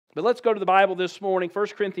But let's go to the Bible this morning, 1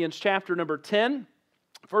 Corinthians chapter number 10.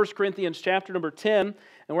 1 Corinthians chapter number 10.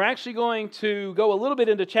 And we're actually going to go a little bit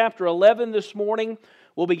into chapter 11 this morning.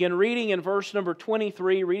 We'll begin reading in verse number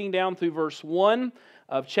 23, reading down through verse 1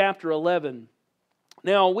 of chapter 11.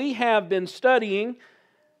 Now, we have been studying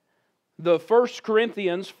the 1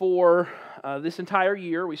 Corinthians for this entire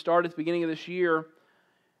year. We started at the beginning of this year.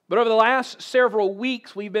 But over the last several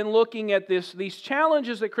weeks, we've been looking at these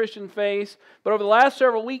challenges that Christians face. But over the last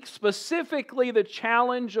several weeks, specifically the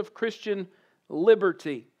challenge of Christian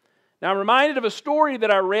liberty. Now, I'm reminded of a story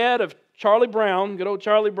that I read of Charlie Brown, good old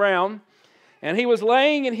Charlie Brown. And he was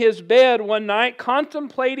laying in his bed one night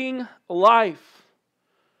contemplating life.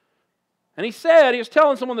 And he was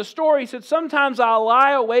telling someone the story, he said, sometimes I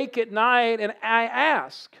lie awake at night and I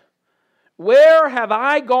ask, where have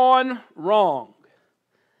I gone wrong?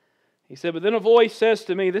 He said, but then a voice says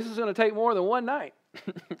to me, this is going to take more than one night.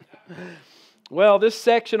 Well, this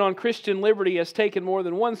section on Christian liberty has taken more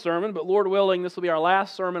than one sermon, but Lord willing, this will be our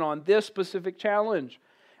last sermon on this specific challenge.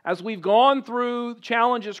 As we've gone through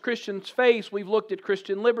challenges Christians face, we've looked at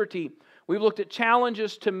Christian liberty. We've looked at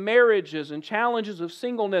challenges to marriages and challenges of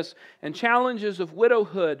singleness and challenges of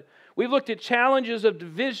widowhood. We've looked at challenges of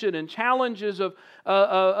division and challenges of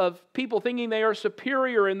people thinking they are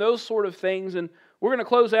superior and those sort of things. And we're going to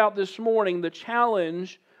close out this morning the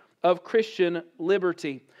challenge of Christian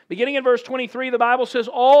liberty. Beginning in verse 23, the Bible says,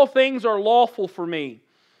 all things are lawful for me,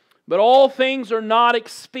 but all things are not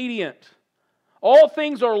expedient. All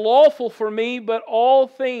things are lawful for me, but all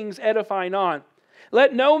things edify not.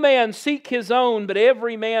 Let no man seek his own, but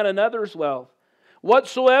every man another's wealth.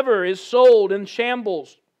 Whatsoever is sold in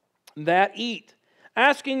shambles, that eat,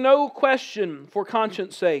 asking no question for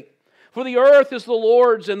conscience sake. For the earth is the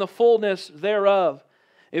Lord's and the fullness thereof.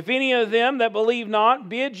 If any of them that believe not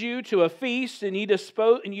bid you to a feast, and ye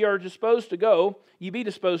are disposed to go, ye be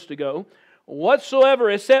disposed to go, whatsoever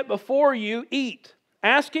is set before you, eat,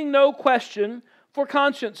 asking no question for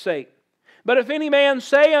conscience sake. But if any man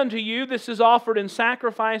say unto you, this is offered in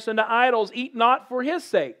sacrifice unto idols, eat not for his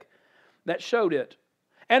sake that showed it,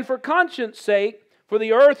 and for conscience sake, for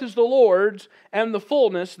the earth is the Lord's and the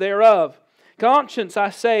fullness thereof. Conscience, I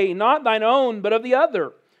say, not thine own, but of the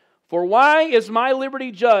other. For why is my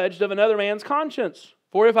liberty judged of another man's conscience?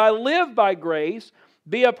 For if I live by grace,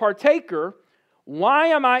 be a partaker, why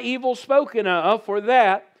am I evil spoken of for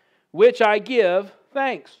that which I give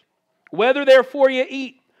thanks? Whether therefore ye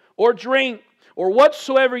eat, or drink, or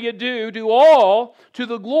whatsoever ye do, do all to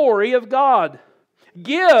the glory of God.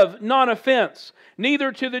 Give not offense,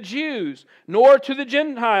 neither to the Jews, nor to the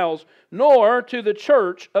Gentiles, nor to the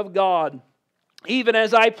church of God. Even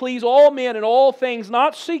as I please all men in all things,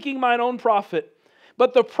 not seeking mine own profit,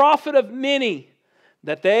 but the profit of many,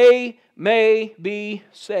 that they may be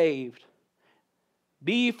saved.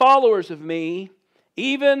 Be ye followers of me,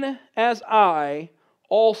 even as I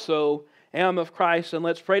also am of Christ. And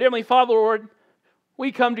let's pray. Heavenly Father, Lord,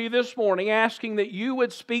 we come to you this morning asking that you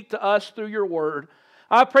would speak to us through your word.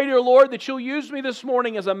 I pray, dear Lord, that you'll use me this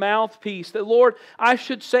morning as a mouthpiece, that, Lord, I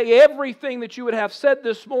should say everything that you would have said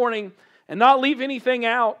this morning and not leave anything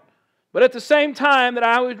out, but at the same time that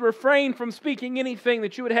I would refrain from speaking anything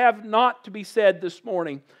that you would have not to be said this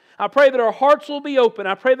morning. I pray that our hearts will be open.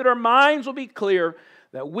 I pray that our minds will be clear,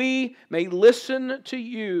 that we may listen to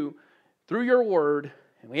you through your word.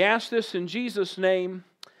 And we ask this in Jesus' name,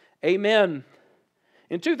 amen.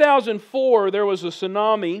 In 2004, there was a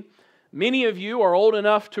tsunami. Many of you are old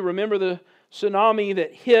enough to remember the tsunami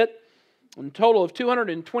that hit. A total of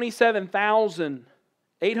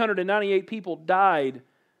 227,898 people died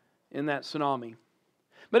in that tsunami.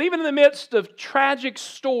 But even in the midst of tragic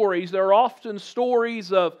stories, there are often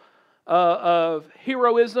stories of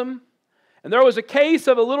heroism. And there was a case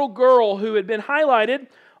of a little girl who had been highlighted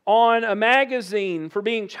on a magazine for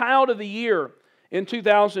being Child of the Year in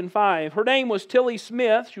 2005. Her name was Tilly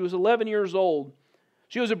Smith. She was 11 years old.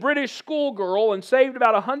 She was a British schoolgirl and saved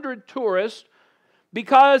about 100 tourists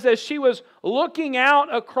because as she was looking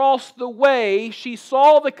out across the way, she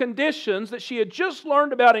saw the conditions that she had just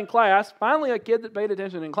learned about in class. Finally, a kid that paid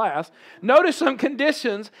attention in class. Noticed some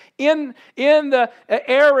conditions in the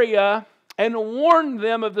area and warned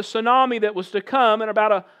them of the tsunami that was to come, and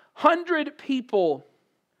about 100 people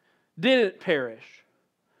didn't perish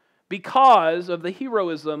because of the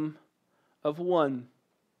heroism of one.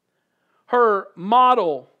 Her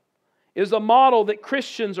model is a model that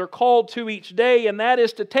Christians are called to each day, and that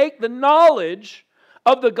is to take the knowledge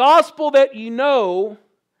of the gospel that you know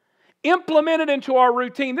implemented into our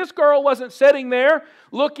routine. This girl wasn't sitting there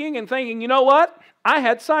looking and thinking, you know what? I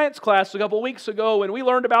had science class a couple weeks ago and we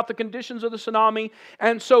learned about the conditions of the tsunami,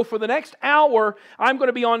 and so for the next hour I'm going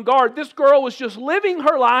to be on guard. This girl was just living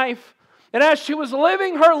her life, and as she was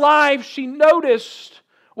living her life, she noticed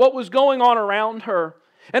what was going on around her.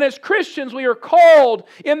 And as Christians, we are called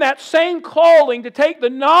in that same calling to take the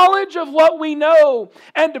knowledge of what we know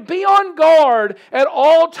and to be on guard at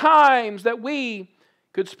all times, that we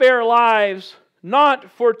could spare lives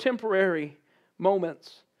not for temporary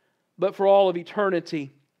moments, but for all of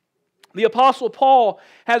eternity. The Apostle Paul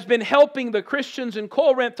has been helping the Christians in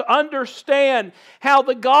Corinth to understand how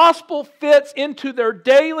the gospel fits into their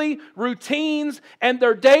daily routines and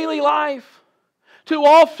their daily life. Too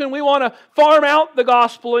often we want to farm out the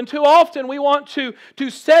gospel, and too often we want to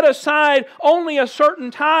set aside only a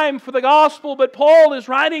certain time for the gospel. But Paul is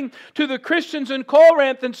writing to the Christians in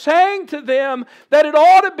Corinth and saying to them that it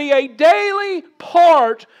ought to be a daily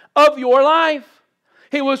part of your life.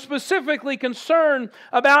 He was specifically concerned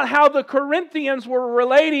about how the Corinthians were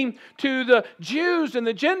relating to the Jews and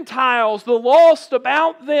the Gentiles, the lost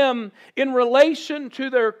about them, in relation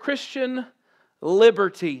to their Christian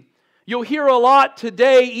liberty. You'll hear a lot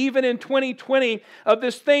today, even in 2020, of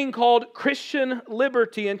this thing called Christian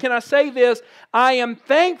liberty. And can I say this? I am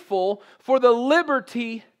thankful for the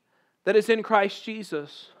liberty that is in Christ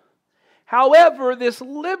Jesus. However, this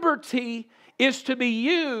liberty is to be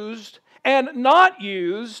used and not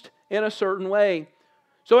used in a certain way.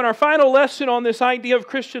 So in our final lesson on this idea of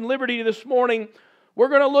Christian liberty this morning, we're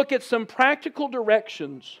going to look at some practical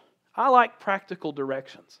directions. I like practical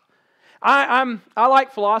directions. I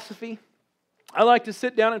like philosophy. I like to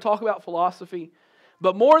sit down and talk about philosophy.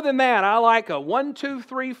 But more than that, I like a 1, 2,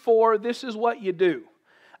 3, 4, this is what you do.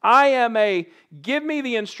 I am a give me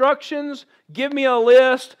the instructions, give me a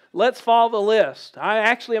list, let's follow the list. I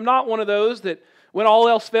actually am not one of those that when all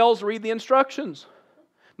else fails, read the instructions.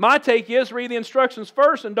 My take is read the instructions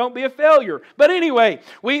first and don't be a failure. But anyway,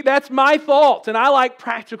 that's my thoughts, and I like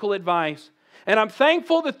practical advice. And I'm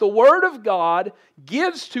thankful that the Word of God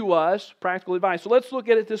gives to us practical advice. So let's look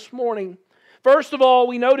at it this morning. First of all,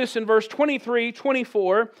 we notice in verse 23,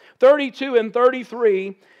 24, 32, and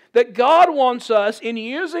 33 that God wants us, in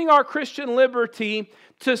using our Christian liberty,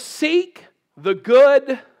 to seek the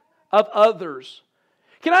good of others.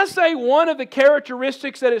 Can I say one of the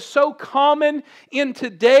characteristics that is so common in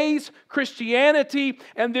today's Christianity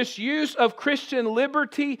and this use of Christian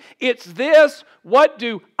liberty? It's this: what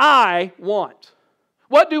do I want?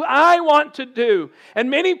 What do I want to do?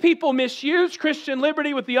 And many people misuse Christian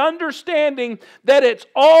liberty with the understanding that it's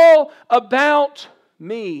all about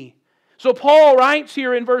me. So Paul writes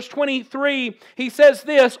here in verse 23, he says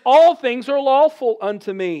this: all things are lawful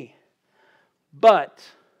unto me, but...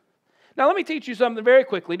 Now let me teach you something very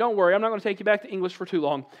quickly. Don't worry, I'm not going to take you back to English for too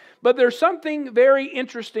long. But there's something very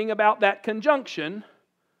interesting about that conjunction,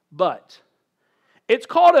 but. It's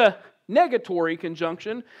called a negatory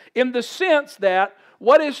conjunction in the sense that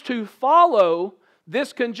what is to follow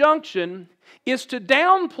this conjunction is to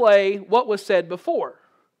downplay what was said before.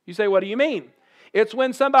 You say, what do you mean? It's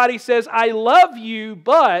when somebody says, I love you,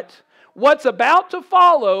 but what's about to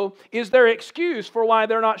follow is their excuse for why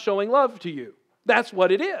they're not showing love to you. That's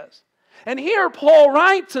what it is. And here Paul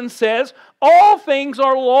writes and says, all things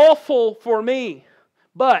are lawful for me.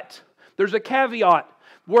 But there's a caveat.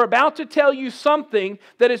 We're about to tell you something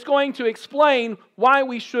that is going to explain why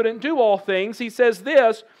we shouldn't do all things. He says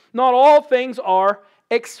this: not all things are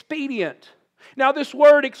expedient. Now this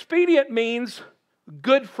word expedient means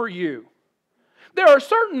good for you. There are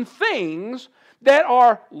certain things that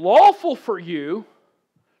are lawful for you,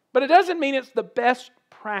 but it doesn't mean it's the best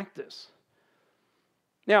practice.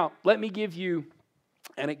 Now, let me give you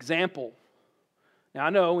an example. Now,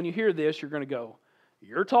 I know when you hear this, you're going to go,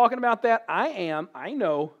 you're talking about that? I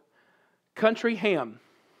know. Country ham.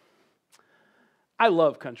 I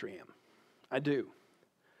love country ham. I do.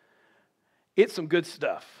 It's some good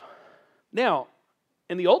stuff. Now,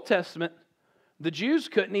 in the Old Testament, the Jews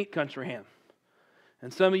couldn't eat country ham.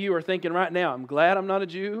 And some of you are thinking right now, I'm glad I'm not a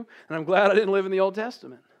Jew, and I'm glad I didn't live in the Old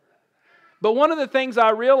Testament. But one of the things I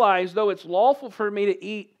realize, though it's lawful for me to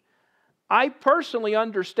eat, I personally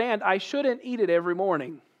understand I shouldn't eat it every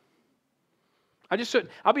morning. I just shouldn't.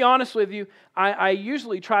 I'll be honest with you, I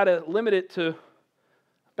usually try to limit it to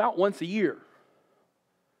about once a year.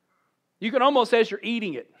 You can almost, as you're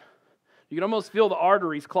eating it, you can almost feel the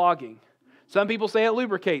arteries clogging. Some people say it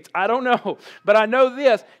lubricates. I don't know. But I know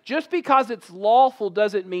this, just because it's lawful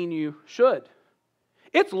doesn't mean you should.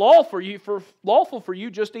 It's lawful for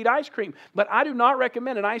you just to eat ice cream, but I do not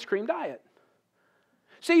recommend an ice cream diet.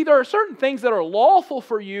 See, there are certain things that are lawful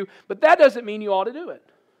for you, but that doesn't mean you ought to do it.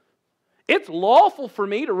 It's lawful for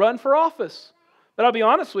me to run for office. But I'll be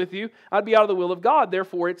honest with you, I'd be out of the will of God.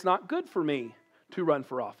 Therefore, it's not good for me to run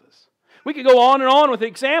for office. We could go on and on with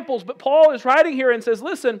examples, but Paul is writing here and says,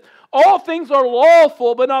 listen, all things are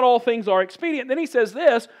lawful, but not all things are expedient. Then he says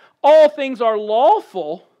this, all things are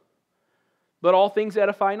lawful, but all things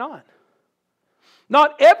edify not.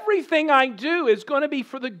 Not everything I do is going to be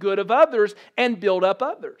for the good of others and build up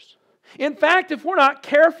others. In fact, if we're not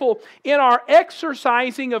careful in our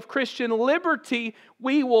exercising of Christian liberty,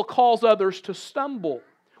 we will cause others to stumble.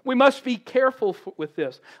 We must be careful with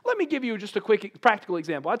this. Let me give you just a quick practical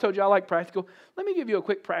example. I told you I like practical. Let me give you a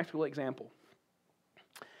quick practical example.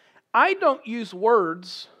 I don't use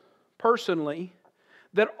words, personally,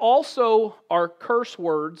 that also are curse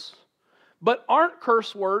words, but aren't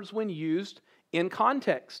curse words when used in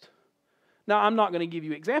context. Now, I'm not going to give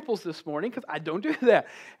you examples this morning because I don't do that.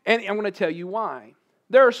 And I'm going to tell you why.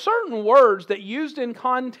 There are certain words that used in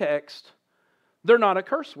context, they're not a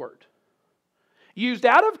curse word. Used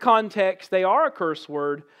out of context, they are a curse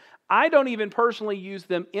word. I don't even personally use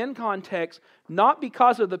them in context, not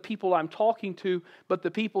because of the people I'm talking to, but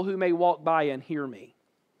the people who may walk by and hear me.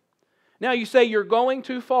 Now, you say you're going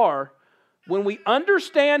too far. When we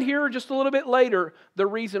understand here just a little bit later the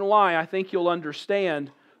reason why, I think you'll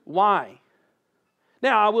understand why.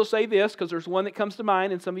 Now, I will say this, because there's one that comes to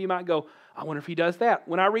mind, and some of you might go, I wonder if he does that.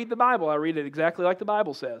 When I read the Bible, I read it exactly like the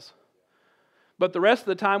Bible says. But the rest of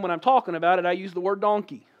the time when I'm talking about it, I use the word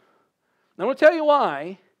donkey. I'm going to tell you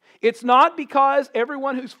why. It's not because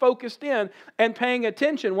everyone who's focused in and paying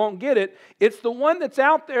attention won't get it. It's the one that's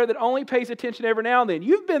out there that only pays attention every now and then.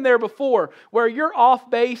 You've been there before where you're off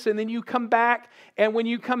base and then you come back, and when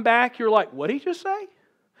you come back, you're like, what did he just say?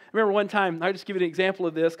 I remember one time, I'll just give you an example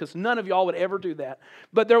of this because none of y'all would ever do that.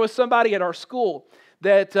 But there was somebody at our school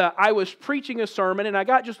that I was preaching a sermon, and I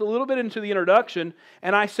got just a little bit into the introduction,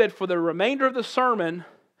 and I said, for the remainder of the sermon,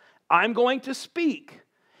 I'm going to speak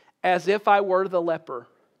as if I were the leper.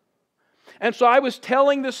 And so I was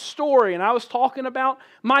telling this story, and I was talking about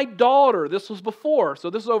my daughter. This was before, so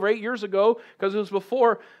this is over 8 years ago, because it was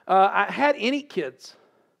before I had any kids.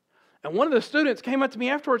 And one of the students came up to me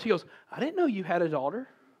afterwards, he goes, I didn't know you had a daughter.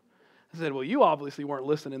 I said, well, you obviously weren't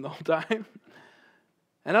listening the whole time.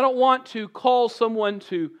 And I don't want to cause someone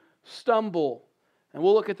to stumble. And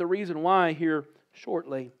we'll look at the reason why here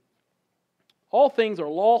shortly. All things are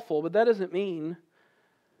lawful, but that doesn't mean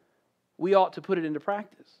we ought to put it into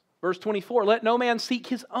practice. Verse 24, let no man seek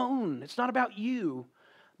his own. It's not about you,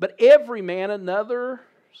 but every man another's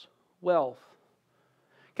wealth.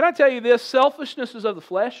 Can I tell you this? Selfishness is of the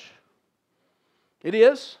flesh. It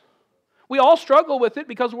is. We all struggle with it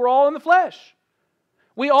because we're all in the flesh.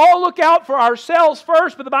 We all look out for ourselves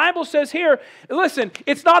first, but the Bible says here, listen,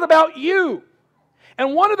 it's not about you.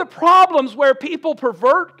 And one of the problems where people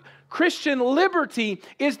pervert Christian liberty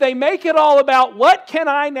is they make it all about what can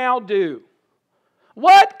I now do?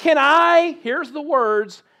 What can I, here's the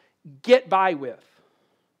words, get by with?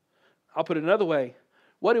 I'll put it another way.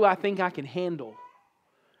 What do I think I can handle?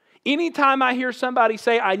 Anytime I hear somebody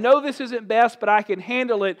say, I know this isn't best, but I can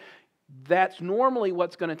handle it, that's normally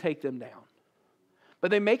what's going to take them down.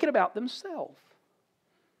 But they make it about themselves.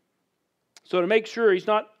 So to make sure he's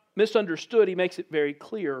not misunderstood, he makes it very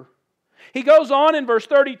clear. He goes on in verse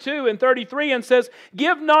 32 and 33 and says,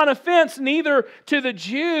 give not offense neither to the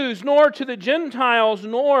Jews, nor to the Gentiles,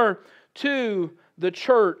 nor to the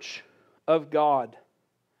church of God.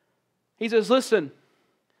 He says, listen,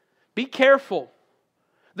 be careful.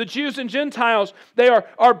 The Jews and Gentiles, they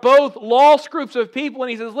are both lost groups of people.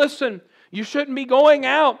 And he says, listen, you shouldn't be going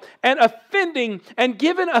out and offending and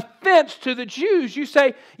giving offense to the Jews. You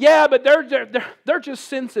say, yeah, but they're just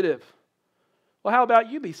sensitive. Well, how about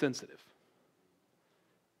you be sensitive?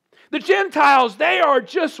 The Gentiles, they are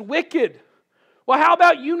just wicked. Well, how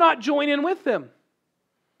about you not join in with them?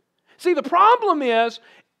 See, the problem is,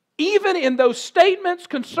 even in those statements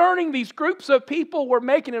concerning these groups of people, we're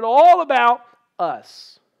making it all about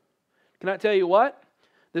us. Can I tell you what?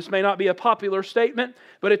 This may not be a popular statement,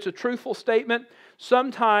 but it's a truthful statement.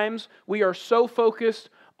 Sometimes we are so focused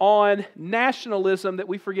on nationalism that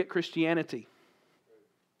we forget Christianity.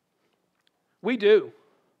 We do.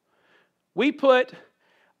 We put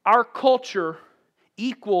our culture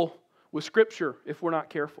equal with Scripture if we're not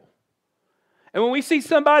careful. And when we see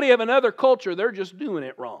somebody of another culture, they're just doing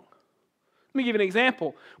it wrong. Let me give you an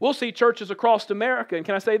example. We'll see churches across America, and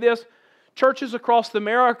can I say this? Churches across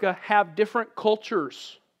America have different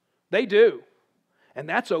cultures. They do. And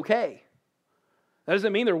that's okay. That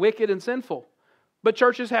doesn't mean they're wicked and sinful. But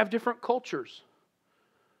churches have different cultures.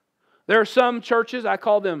 There are some churches, I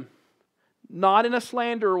call them not in a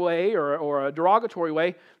slander way or a derogatory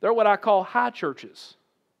way, they're what I call high churches.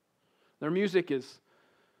 Their music is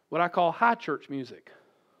what I call high church music.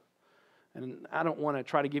 And I don't want to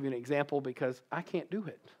try to give you an example because I can't do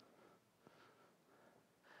it.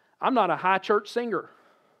 I'm not a high church singer.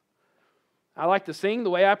 I like to sing the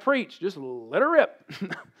way I preach. Just let her rip.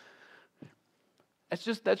 That's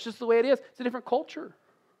just the way it is. It's a different culture.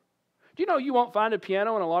 Do you know you won't find a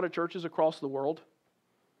piano in a lot of churches across the world?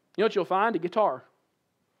 You know what you'll find? A guitar.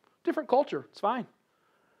 Different culture. It's fine.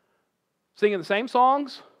 Singing the same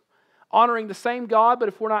songs, honoring the same God, but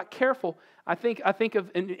if we're not careful, I think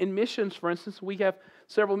of in missions, for instance, we have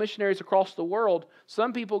several missionaries across the world.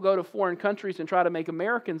 Some people go to foreign countries and try to make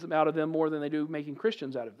Americans out of them more than they do making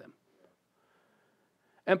Christians out of them.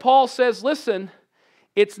 And Paul says, listen,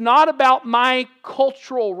 it's not about my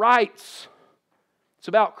cultural rights. It's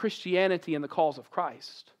about Christianity and the cause of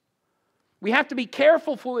Christ. We have to be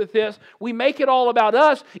careful with this. We make it all about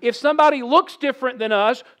us. If somebody looks different than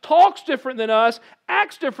us, talks different than us,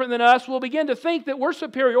 acts different than us, we'll begin to think that we're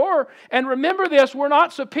superior. And remember this, we're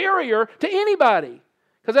not superior to anybody.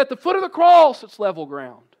 Because at the foot of the cross, it's level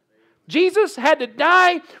ground. Jesus had to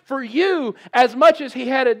die for you as much as He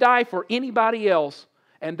had to die for anybody else.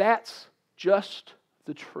 And that's just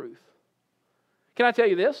the truth. Can I tell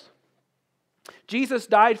you this? Jesus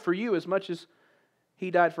died for you as much as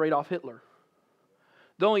He died for Adolf Hitler.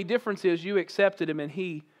 The only difference is you accepted Him and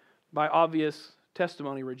He, by obvious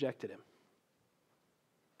testimony, rejected Him.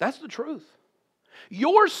 That's the truth.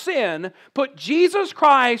 Your sin put Jesus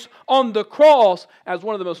Christ on the cross as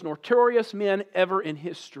one of the most notorious men ever in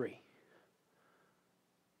history.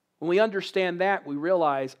 When we understand that, we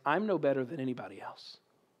realize I'm no better than anybody else.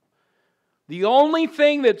 The only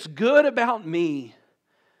thing that's good about me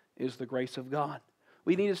is the grace of God.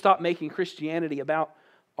 We need to stop making Christianity about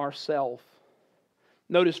ourselves.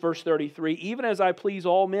 Notice verse 33, even as I please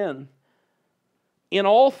all men in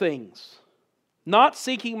all things, not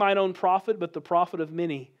seeking mine own profit, but the profit of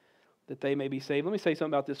many, that they may be saved. Let me say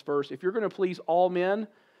something about this verse. If you're going to please all men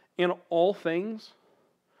in all things,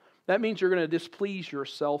 that means you're going to displease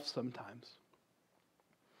yourself sometimes.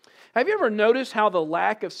 Have you ever noticed how the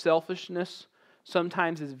lack of selfishness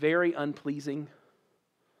sometimes is very unpleasing?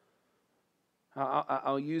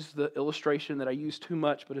 I'll use the illustration that I use too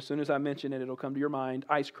much, but as soon as I mention it, it'll come to your mind.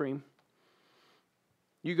 Ice cream.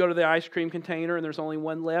 You go to the ice cream container and there's only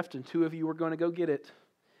one left and two of you are going to go get it.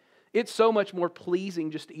 It's so much more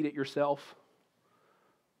pleasing just to eat it yourself.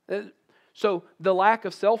 So the lack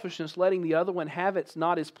of selfishness, letting the other one have it's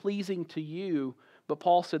not as pleasing to you. But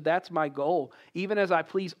Paul said, that's my goal. Even as I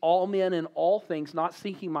please all men in all things, not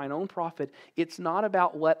seeking mine own profit, it's not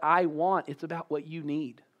about what I want, it's about what you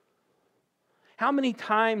need. How many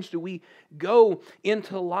times do we go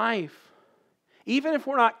into life, even if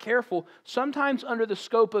we're not careful, sometimes under the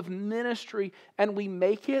scope of ministry, and we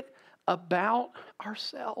make it about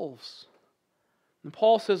ourselves? And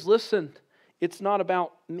Paul says, listen, it's not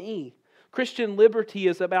about me. Christian liberty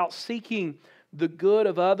is about seeking the good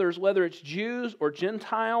of others, whether it's Jews or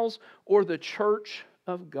Gentiles or the church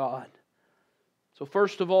of God. So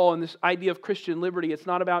first of all, in this idea of Christian liberty, it's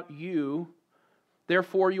not about you.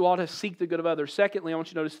 Therefore, you ought to seek the good of others. Secondly, I want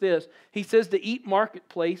you to notice this. He says to eat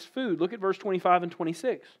marketplace food. Look at verse 25 and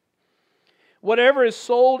 26. Whatever is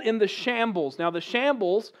sold in the shambles. Now, the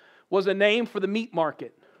shambles was a name for the meat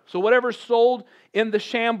market. So whatever is sold in the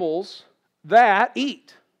shambles, that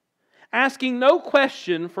eat, asking no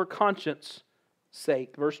question for conscience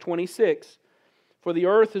sake. Verse 26, for the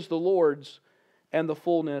earth is the Lord's and the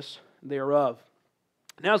fullness thereof.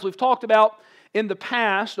 Now, as we've talked about in the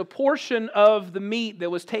past, a portion of the meat that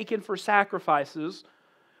was taken for sacrifices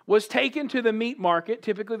was taken to the meat market.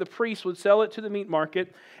 Typically, the priest would sell it to the meat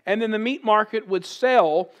market, and then the meat market would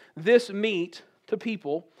sell this meat to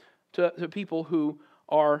people who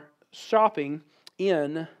are shopping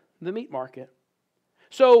in the meat market.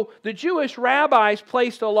 So the Jewish rabbis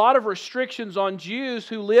placed a lot of restrictions on Jews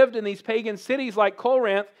who lived in these pagan cities like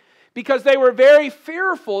Corinth because they were very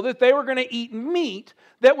fearful that they were going to eat meat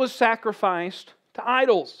that was sacrificed to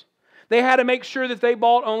idols. They had to make sure that they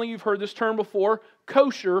bought only, you've heard this term before,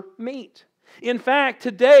 kosher meat. In fact,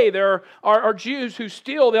 today there are Jews who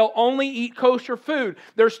they'll only eat kosher food.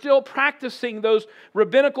 They're still practicing those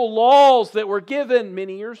rabbinical laws that were given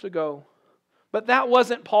many years ago. But that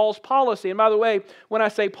wasn't Paul's policy. And by the way, when I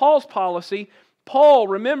say Paul's policy, Paul,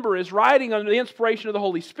 remember, is writing under the inspiration of the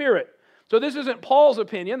Holy Spirit. So this isn't Paul's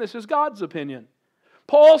opinion, this is God's opinion.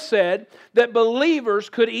 Paul said that believers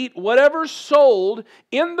could eat whatever's sold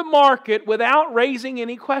in the market without raising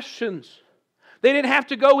any questions. They didn't have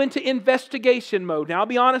to go into investigation mode. Now, I'll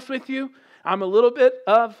be honest with you, I'm a little bit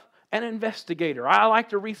of an investigator. I like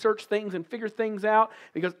to research things and figure things out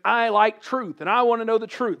because I like truth and I want to know the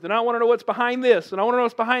truth and I want to know what's behind this and I want to know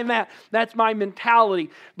what's behind that. That's my mentality.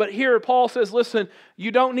 But here Paul says, listen, you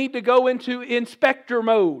don't need to go into inspector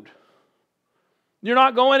mode. You're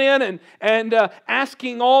not going in and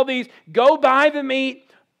asking all these, go buy the meat,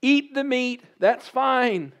 eat the meat, that's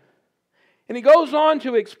fine. And he goes on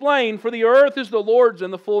to explain, for the earth is the Lord's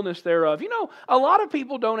and the fullness thereof. You know, a lot of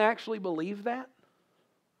people don't actually believe that.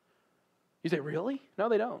 You say, really? No,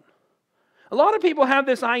 they don't. A lot of people have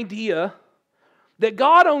this idea that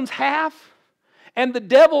God owns half and the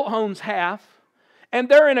devil owns half and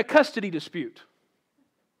they're in a custody dispute.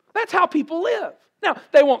 That's how people live. Now,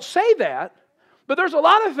 they won't say that, but there's a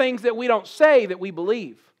lot of things that we don't say that we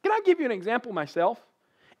believe. Can I give you an example myself?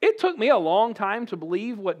 It took me a long time to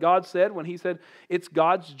believe what God said when He said it's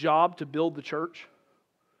God's job to build the church.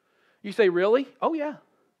 You say, really? Oh, yeah.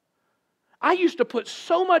 I used to put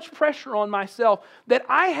so much pressure on myself that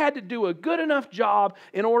I had to do a good enough job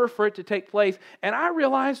in order for it to take place. And I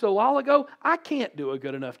realized a while ago, I can't do a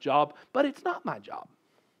good enough job, but it's not my job.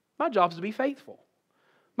 My job is to be faithful.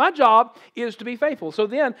 My job is to be faithful. So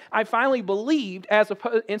then I finally believed,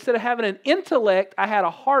 instead of having an intellect, I had a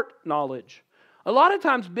heart knowledge. A lot of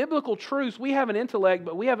times, biblical truths, we have an intellect,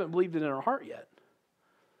 but we haven't believed it in our heart yet.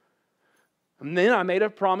 And then I made a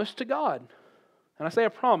promise to God. And I say a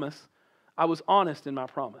promise, I was honest in my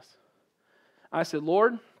promise. I said,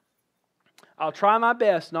 Lord, I'll try my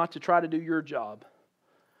best not to try to do your job.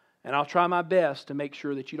 And I'll try my best to make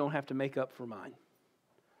sure that you don't have to make up for mine.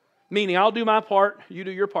 Meaning, I'll do my part, you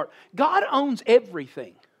do your part. God owns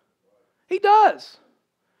everything. He does.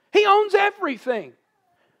 He owns everything.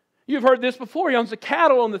 You've heard this before. He owns the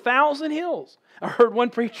cattle on the 1,000 hills. I heard one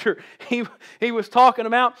preacher, he was talking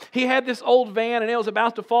about, he had this old van and it was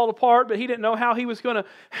about to fall apart, but he didn't know how he was going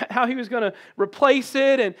to replace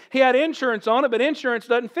it, and he had insurance on it, but insurance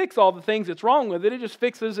doesn't fix all the things that's wrong with it. It just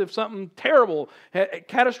fixes if something terrible,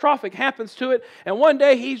 catastrophic happens to it. And one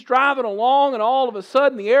day he's driving along and all of a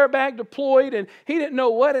sudden the airbag deployed and he didn't know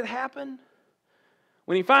what had happened.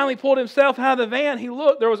 When he finally pulled himself out of the van, he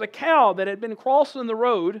looked, there was a cow that had been crossing the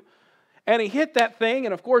road. And he hit that thing,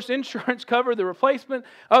 and of course insurance covered the replacement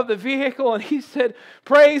of the vehicle. And he said,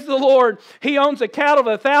 praise the Lord, He owns the cattle of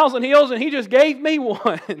 1,000 hills, and He just gave me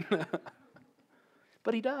one.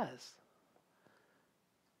 But He does.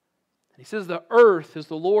 He says the earth is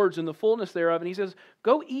the Lord's and the fullness thereof. And He says,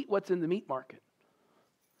 go eat what's in the meat market.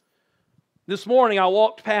 This morning I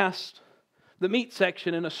walked past the meat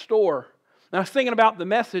section in a store. And I was thinking about the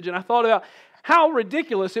message, and I thought about how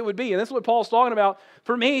ridiculous it would be. And this is what Paul's talking about.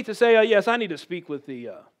 For me to say, yes, I need to speak with the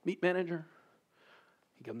meat manager.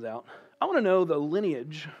 He comes out. I want to know the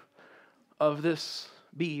lineage of this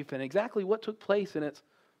beef and exactly what took place in it.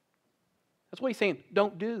 That's what he's saying,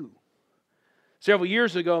 don't do. Several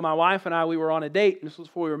years ago, my wife and I, we were on a date. This was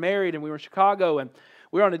before we were married, and we were in Chicago. And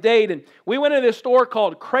we were on a date, and we went into this store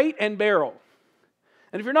called Crate and Barrel.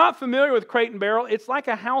 And if you're not familiar with Crate and Barrel, it's like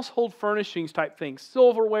a household furnishings type thing,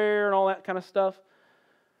 silverware and all that kind of stuff.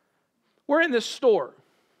 We're in this store.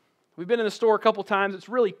 We've been in the store a couple times. It's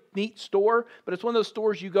a really neat store, but it's one of those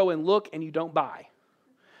stores you go and look and you don't buy.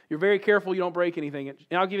 You're very careful you don't break anything. And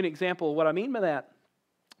I'll give you an example of what I mean by that.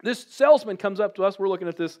 This salesman comes up to us. We're looking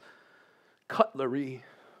at this cutlery.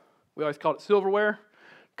 We always call it silverware,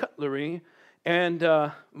 cutlery.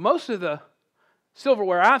 And most of the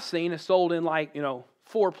silverware I've seen is sold in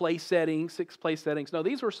 4-place settings, 6-place settings. No,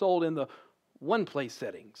 these were sold in the 1-place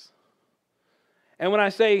settings. And when I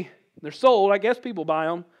say they're sold, I guess people buy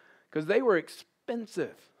them because they were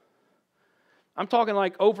expensive. I'm talking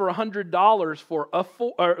like over $100 for a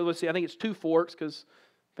fork. I think it's 2 forks because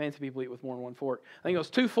fancy people eat with more than 1 fork. I think it was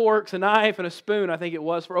 2 forks, a knife, and a spoon. I think it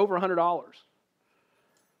was for over $100.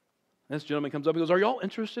 This gentleman comes up and goes, are y'all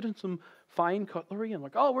interested in some fine cutlery? I'm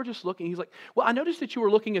like, oh, we're just looking. He's like, well, I noticed that you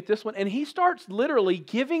were looking at this one. And he starts literally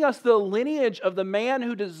giving us the lineage of the man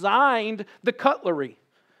who designed the cutlery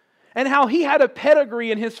and how he had a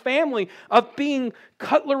pedigree in his family of being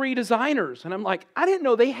cutlery designers. And I'm like, I didn't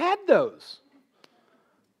know they had those.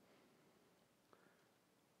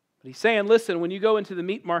 But he's saying, listen, when you go into the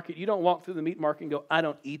meat market, you don't walk through the meat market and go, I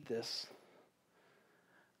don't eat this.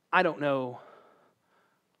 I don't know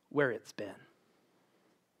where it's been.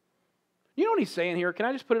 You know what he's saying here? Can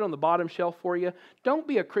I just put it on the bottom shelf for you? Don't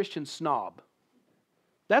be a Christian snob.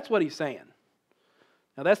 That's what he's saying.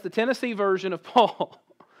 Now that's the Tennessee version of Paul.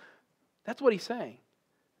 That's what he's saying.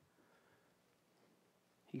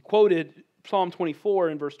 He quoted Psalm 24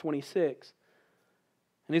 in verse 26.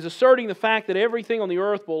 And he's asserting the fact that everything on the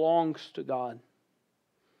earth belongs to God.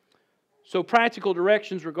 So practical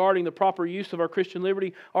directions regarding the proper use of our Christian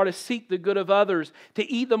liberty are to seek the good of others, to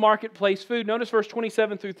eat the marketplace food. Notice verse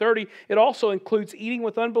 27 through 30, it also includes eating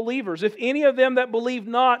with unbelievers. If any of them that believe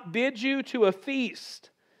not bid you to a feast,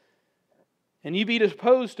 and ye be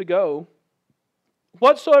disposed to go,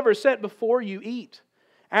 whatsoever is set before you eat,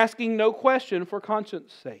 asking no question for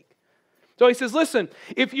conscience sake. So he says, listen,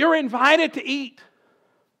 if you're invited to eat,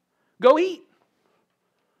 go eat.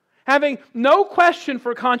 Having no question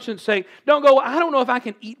for conscience sake. Don't go, I don't know if I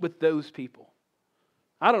can eat with those people.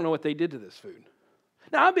 I don't know what they did to this food.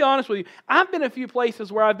 Now, I'll be honest with you. I've been a few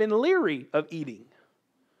places where I've been leery of eating.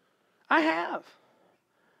 I have.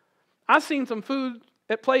 I've seen some food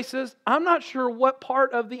at places, I'm not sure what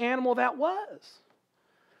part of the animal that was.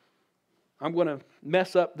 I'm going to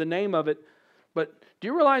mess up the name of it, but do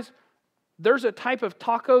you realize there's a type of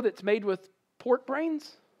taco that's made with pork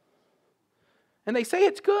brains? And they say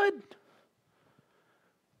it's good.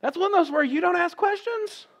 That's one of those where you don't ask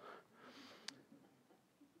questions.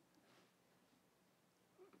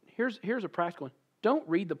 Here's a practical one. Don't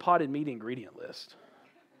read the potted meat ingredient list.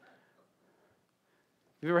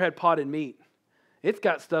 Have you ever had potted meat? It's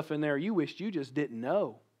got stuff in there you wished you just didn't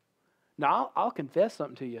know. Now, I'll confess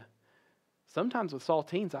something to you. Sometimes with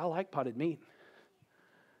saltines, I like potted meat.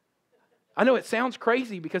 I know it sounds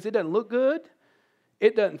crazy because it doesn't look good.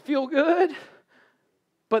 It doesn't feel good.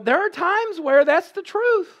 But there are times where that's the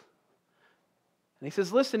truth. And he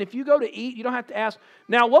says, listen, if you go to eat, you don't have to ask,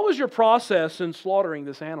 now, what was your process in slaughtering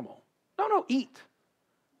this animal? No, eat.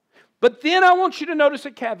 But then I want you to notice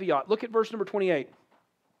a caveat. Look at verse number 28.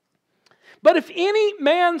 But if any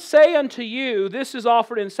man say unto you, this is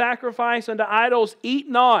offered in sacrifice unto idols, eat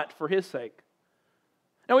not for his sake.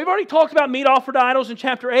 Now, we've already talked about meat offered to idols in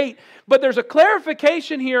chapter 8, but there's a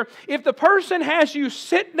clarification here. If the person has you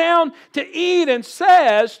sit down to eat and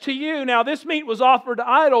says to you, now this meat was offered to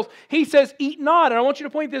idols, he says, eat not. And I want you to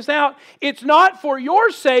point this out. It's not for your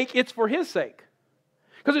sake, it's for his sake.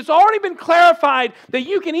 Because it's already been clarified that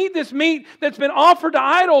you can eat this meat that's been offered to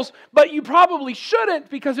idols, but you probably shouldn't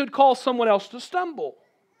because it would cause someone else to stumble.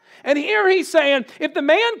 And here he's saying, if the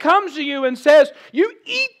man comes to you and says, you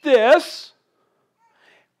eat this,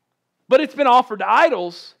 but it's been offered to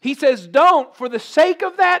idols, he says, don't for the sake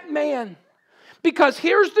of that man. Because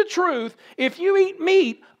here's the truth, if you eat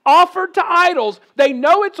meat offered to idols, they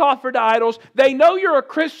know it's offered to idols, they know you're a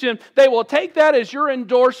Christian, they will take that as your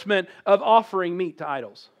endorsement of offering meat to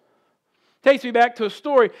idols. Takes me back to a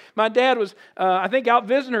story. My dad was, I think, out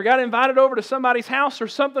visiting or got invited over to somebody's house or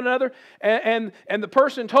something or other, and the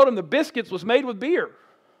person told him the biscuits was made with beer.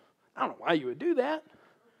 I don't know why you would do that.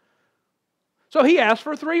 So he asked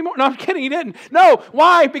for 3 more. No, I'm kidding, he didn't. No,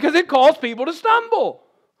 why? Because it caused people to stumble.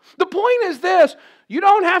 The point is this, you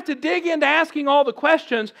don't have to dig into asking all the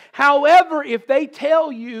questions. However, if they tell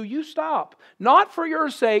you, you stop. Not for your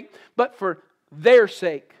sake, but for their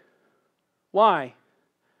sake. Why?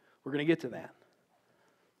 We're going to get to that.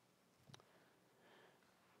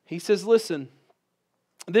 He says, listen,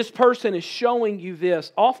 this person is showing you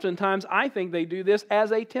this. Oftentimes, I think they do this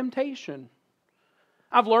as a temptation.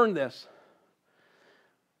 I've learned this.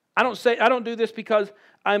 I don't do this because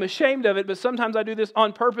I'm ashamed of it, but sometimes I do this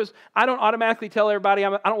on purpose. I don't automatically tell everybody, I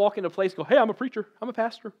don't walk into a place and go, hey, I'm a preacher, I'm a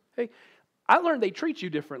pastor. Hey, I learned they treat you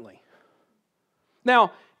differently.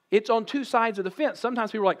 Now, it's on two sides of the fence.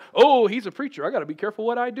 Sometimes people are like, oh, he's a preacher, I got to be careful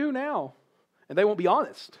what I do now. And they won't be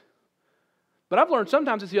honest. But I've learned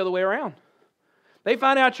sometimes it's the other way around. They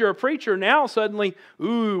find out you're a preacher, now suddenly,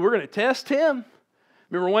 ooh, we're going to test him.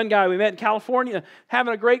 Remember one guy we met in California,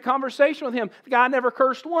 having a great conversation with him. The guy never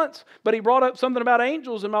cursed once, but he brought up something about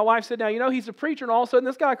angels, and my wife said, now, you know, he's a preacher, and all of a sudden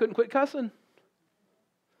this guy couldn't quit cussing.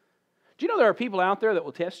 Do you know there are people out there that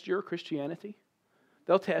will test your Christianity?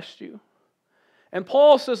 They'll test you. And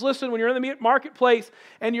Paul says, listen, when you're in the marketplace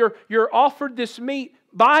and you're offered this meat,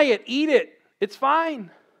 buy it, eat it. It's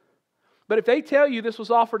fine. But if they tell you this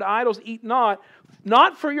was offered to idols, eat not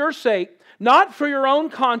for your sake, not for your own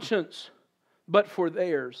conscience, but for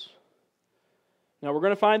theirs. Now we're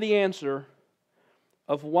going to find the answer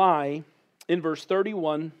of why in verse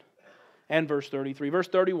 31 and verse 33. Verse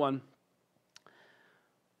 31,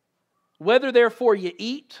 whether therefore you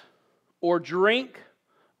eat or drink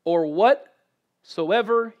or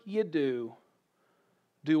whatsoever you do,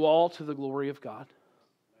 do all to the glory of God.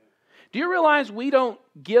 Do you realize we don't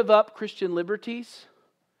give up Christian liberties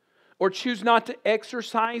or choose not to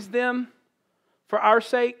exercise them for our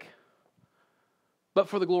sake, but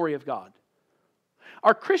for the glory of God?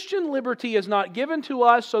 Our Christian liberty is not given to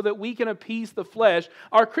us so that we can appease the flesh.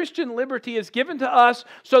 Our Christian liberty is given to us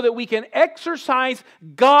so that we can exercise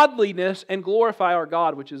godliness and glorify our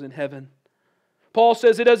God which is in heaven. Paul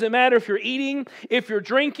says it doesn't matter if you're eating, if you're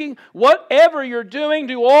drinking, whatever you're doing,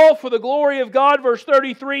 do all for the glory of God. Verse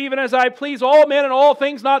 33, even as I please all men in all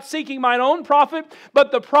things, not seeking mine own profit,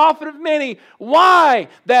 but the profit of many. Why?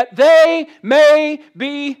 That they may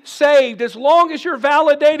be saved. As long as you're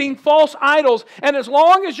validating false idols, and as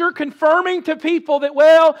long as you're confirming to people that,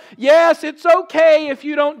 well, yes, it's okay if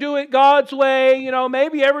you don't do it God's way,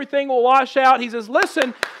 maybe everything will wash out. He says,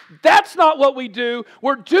 listen, that's not what we do.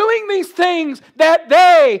 We're doing these things that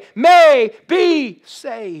they may be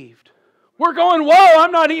saved. We're going, whoa,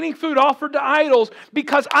 I'm not eating food offered to idols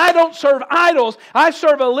because I don't serve idols. I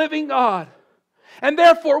serve a living God. And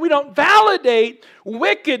therefore, we don't validate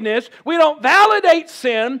wickedness. We don't validate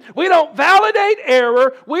sin. We don't validate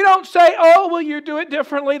error. We don't say, oh, well, you do it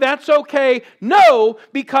differently. That's okay. No,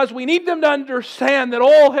 because we need them to understand that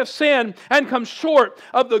all have sinned and come short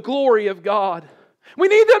of the glory of God. We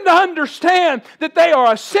need them to understand that they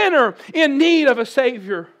are a sinner in need of a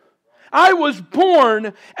Savior. I was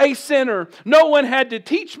born a sinner. No one had to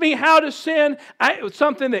teach me how to sin. It was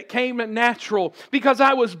something that came natural because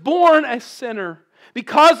I was born a sinner.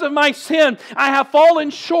 Because of my sin, I have fallen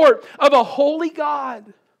short of a holy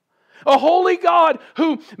God. A holy God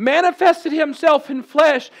who manifested Himself in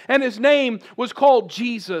flesh, and His name was called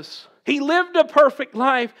Jesus. He lived a perfect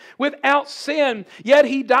life without sin, yet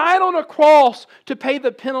He died on a cross to pay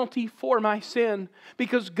the penalty for my sin,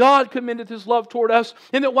 because God commended His love toward us,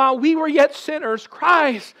 and that while we were yet sinners,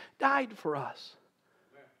 Christ died for us.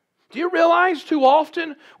 Do you realize too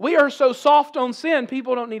often we are so soft on sin,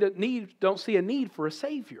 people don't see a need for a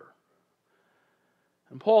Savior?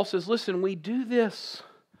 And Paul says, listen, we do this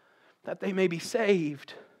that they may be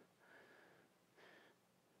saved.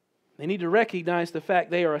 They need to recognize the fact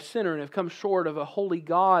they are a sinner and have come short of a holy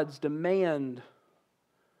God's demand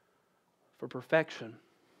for perfection.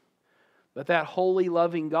 But that holy,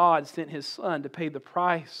 loving God sent His Son to pay the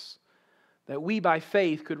price that we by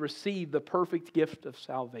faith could receive the perfect gift of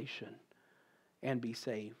salvation and be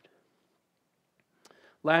saved.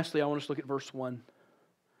 Lastly, I want us to look at verse 1.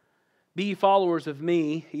 Be ye followers of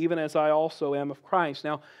me, even as I also am of Christ.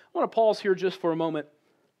 Now, I want to pause here just for a moment.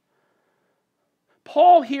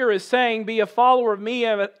 Paul here is saying, be a follower of me,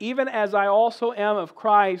 even as I also am of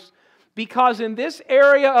Christ, because in this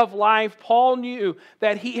area of life, Paul knew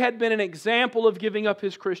that he had been an example of giving up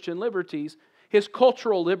his Christian liberties, his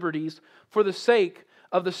cultural liberties, for the sake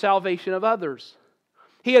of the salvation of others.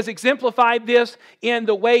 He has exemplified this in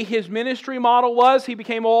the way his ministry model was. He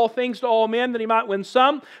became all things to all men that he might win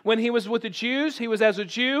some. When he was with the Jews, he was as a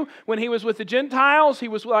Jew. When he was with the Gentiles, he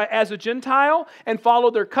was as a Gentile and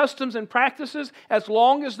followed their customs and practices as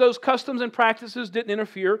long as those customs and practices didn't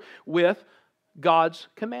interfere with God's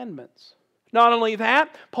commandments. Not only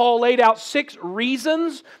that, Paul laid out 6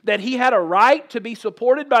 reasons that he had a right to be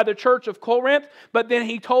supported by the church of Corinth, but then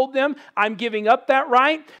he told them, I'm giving up that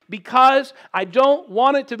right because I don't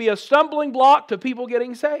want it to be a stumbling block to people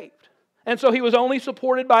getting saved. And so he was only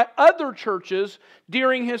supported by other churches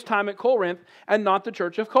during his time at Corinth and not the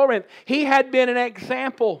church of Corinth. He had been an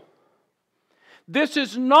example. This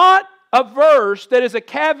is not a verse that is a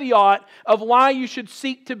caveat of why you should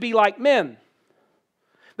seek to be like men.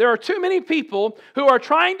 There are too many people who are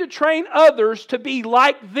trying to train others to be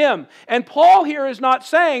like them. And Paul here is not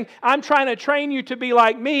saying, I'm trying to train you to be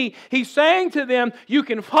like me. He's saying to them, you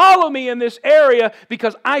can follow me in this area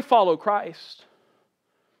because I follow Christ.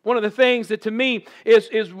 One of the things that to me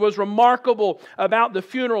was remarkable about the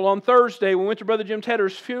funeral on Thursday, when we went to Brother Jim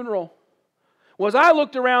Tedder's funeral, was I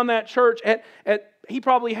looked around that church he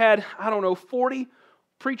probably had, 40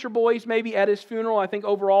 preacher boys maybe at his funeral. I think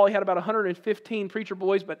overall he had about 115 preacher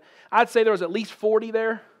boys, but I'd say there was at least 40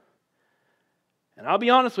 there. And I'll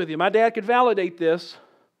be honest with you, my dad could validate this.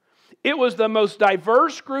 It was the most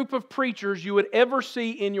diverse group of preachers you would ever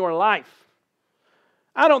see in your life.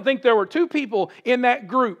 I don't think there were 2 people in that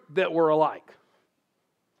group that were alike.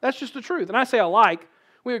 That's just the truth. And I say alike,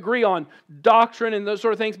 we agree on doctrine and those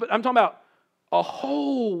sort of things, but I'm talking about a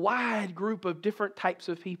whole wide group of different types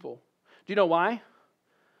of people. Do you know why?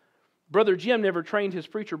 Brother Jim never trained his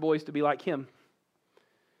preacher boys to be like him.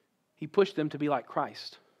 He pushed them to be like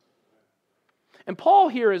Christ. And Paul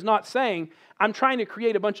here is not saying, I'm trying to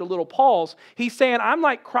create a bunch of little Pauls. He's saying, I'm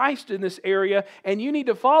like Christ in this area, and you need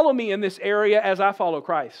to follow me in this area as I follow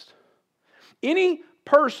Christ. Any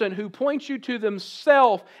person who points you to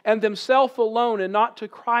themselves and themselves alone and not to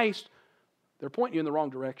Christ, they're pointing you in the wrong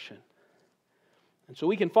direction. And so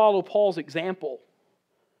we can follow Paul's example.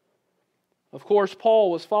 Of course,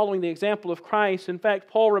 Paul was following the example of Christ. In fact,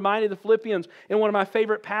 Paul reminded the Philippians in one of my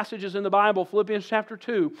favorite passages in the Bible, Philippians chapter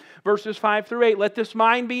 2, verses 5 through 8, let this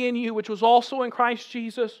mind be in you, which was also in Christ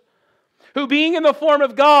Jesus, who being in the form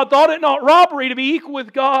of God thought it not robbery to be equal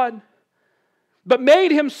with God, but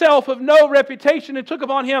made himself of no reputation and took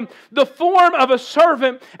upon him the form of a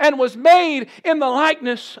servant and was made in the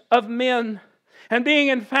likeness of men. And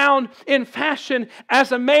being found in fashion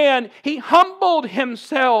as a man, he humbled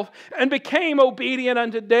himself and became obedient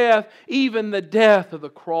unto death, even the death of the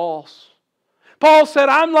cross. Paul said,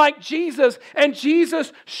 I'm like Jesus, and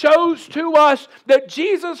Jesus shows to us that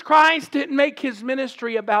Jesus Christ didn't make His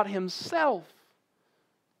ministry about Himself.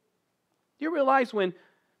 You realize when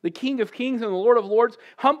the King of Kings and the Lord of Lords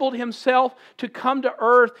humbled Himself to come to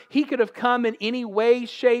earth, He could have come in any way,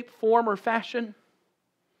 shape, form, or fashion.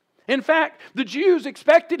 In fact, the Jews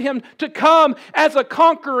expected Him to come as a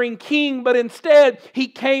conquering king, but instead He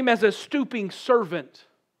came as a stooping servant.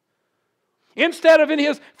 Instead of in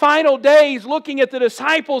His final days looking at the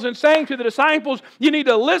disciples and saying to the disciples, you need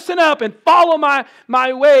to listen up and follow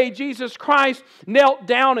my way, Jesus Christ knelt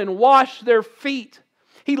down and washed their feet.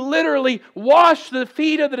 He literally washed the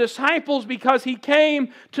feet of the disciples because He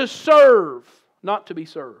came to serve, not to be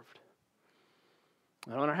served.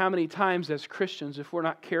 I don't know how many times as Christians, if we're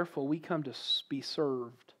not careful, we come to be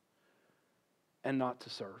served and not to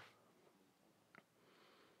serve.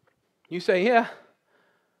 You say, yeah,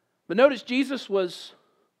 but notice Jesus was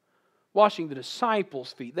washing the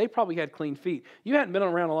disciples' feet. They probably had clean feet. You hadn't been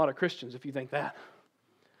around a lot of Christians if you think that.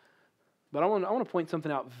 But I want to point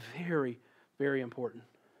something out very, very important.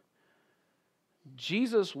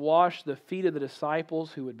 Jesus washed the feet of the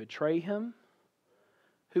disciples who would betray Him,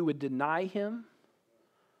 who would deny Him,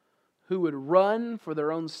 who would run for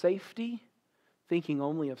their own safety, thinking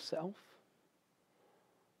only of self.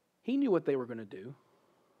 He knew what they were going to do,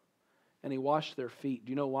 and He washed their feet. Do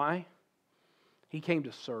you know why? He came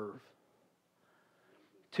to serve.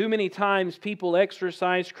 Too many times people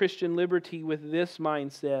exercise Christian liberty with this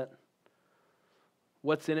mindset.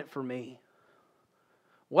 What's in it for me?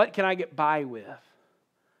 What can I get by with?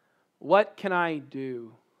 What can I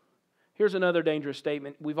do? Here's another dangerous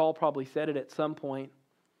statement. We've all probably said it at some point.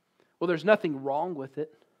 Well, there's nothing wrong with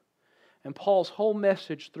it. And Paul's whole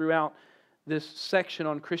message throughout this section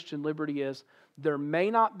on Christian liberty is, there may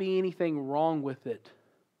not be anything wrong with it,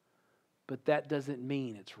 but that doesn't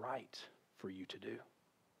mean it's right for you to do.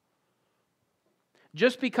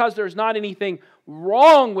 Just because there's not anything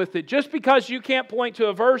wrong with it, just because you can't point to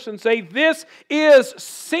a verse and say, this is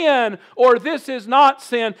sin or this is not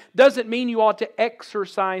sin, doesn't mean you ought to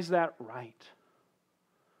exercise that right.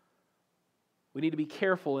 We need to be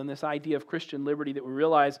careful in this idea of Christian liberty that we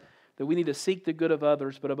realize that we need to seek the good of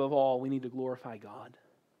others, but above all, we need to glorify God.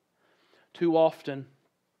 Too often,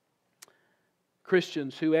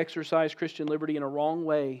 Christians who exercise Christian liberty in a wrong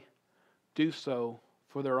way do so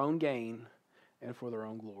for their own gain and for their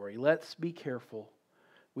own glory. Let's be careful.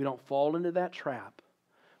 We don't fall into that trap.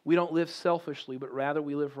 We don't live selfishly, but rather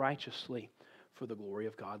we live righteously for the glory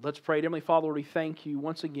of God. Let's pray. Heavenly Father, Lord, we thank You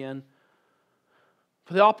once again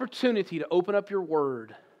for the opportunity to open up Your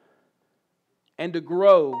Word and to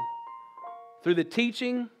grow through the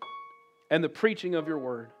teaching and the preaching of Your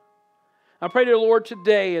Word. I pray, dear Lord,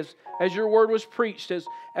 today as Your Word was preached,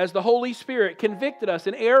 as the Holy Spirit convicted us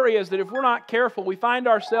in areas that if we're not careful, we find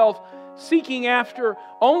ourselves seeking after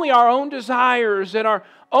only our own desires and our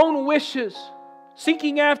own wishes,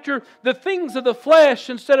 seeking after the things of the flesh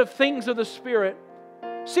instead of things of the Spirit,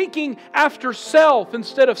 seeking after self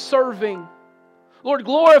instead of serving. Lord,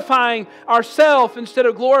 glorifying ourselves instead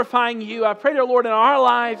of glorifying You. I pray, dear Lord, in our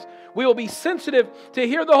lives we will be sensitive to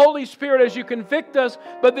hear the Holy Spirit as You convict us,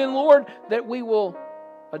 but then, Lord, that we will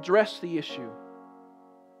address the issue.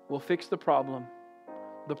 We'll fix the problem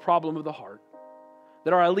of the heart.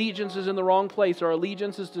 That our allegiance is in the wrong place. Our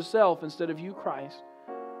allegiance is to self instead of You, Christ.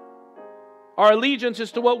 Our allegiance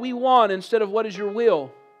is to what we want instead of what is Your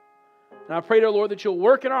will. And I pray, dear Lord, that You'll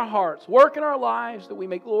work in our hearts, work in our lives, that we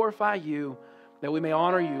may glorify You, that we may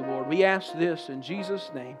honor You, Lord. We ask this in Jesus'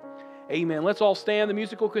 name. Amen. Let's all stand. The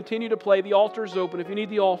music will continue to play. The altar is open. If you need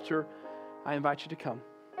the altar, I invite you to come.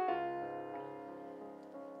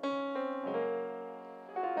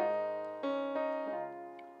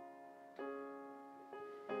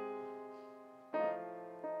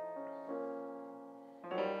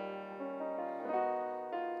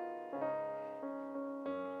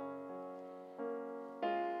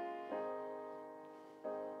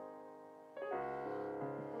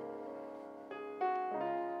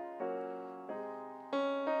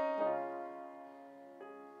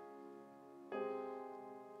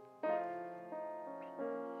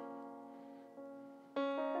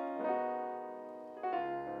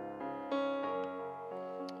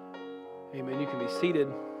 Amen. You can be seated.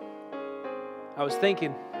 I was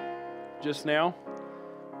thinking just now,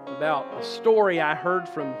 about a story I heard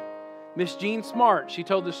from Miss Jean Smart. She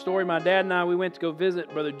told this story. My dad and I, we went to go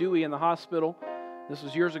visit Brother Dewey in the hospital. This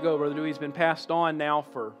was years ago. Brother Dewey's been passed on now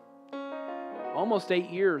for almost 8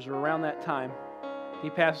 years or around that time. He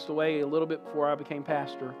passed away a little bit before I became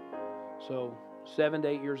pastor. So 7 to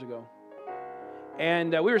 8 years ago.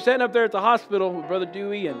 And we were sitting up there at the hospital with Brother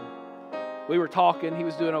Dewey, and we were talking. He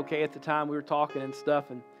was doing okay at the time. We were talking and stuff.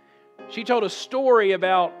 And she told a story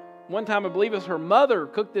about one time, I believe it was her mother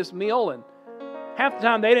cooked this meal, and half the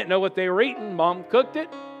time they didn't know what they were eating. Mom cooked it.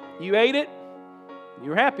 You ate it.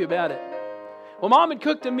 You were happy about it. Well, Mom had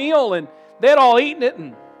cooked a meal, and they had all eaten it,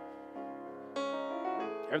 and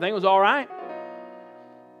everything was all right.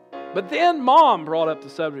 But then Mom brought up the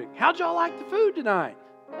subject. How'd y'all like the food tonight?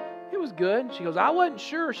 It was good. She goes, I wasn't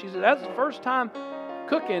sure. She said, that's the first time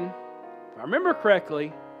cooking. If I remember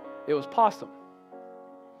correctly, it was possum.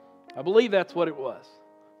 I believe that's what it was.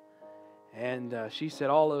 And she said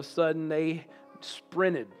all of a sudden they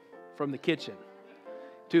sprinted from the kitchen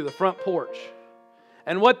to the front porch.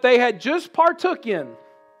 And what they had just partook in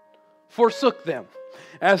forsook them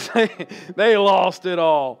as they lost it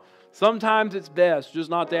all. Sometimes it's best just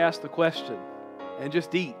not to ask the question and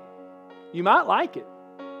just eat. You might like it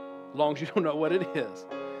as long as you don't know what it is.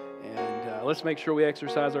 And let's make sure we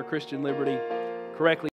exercise our Christian liberty correctly.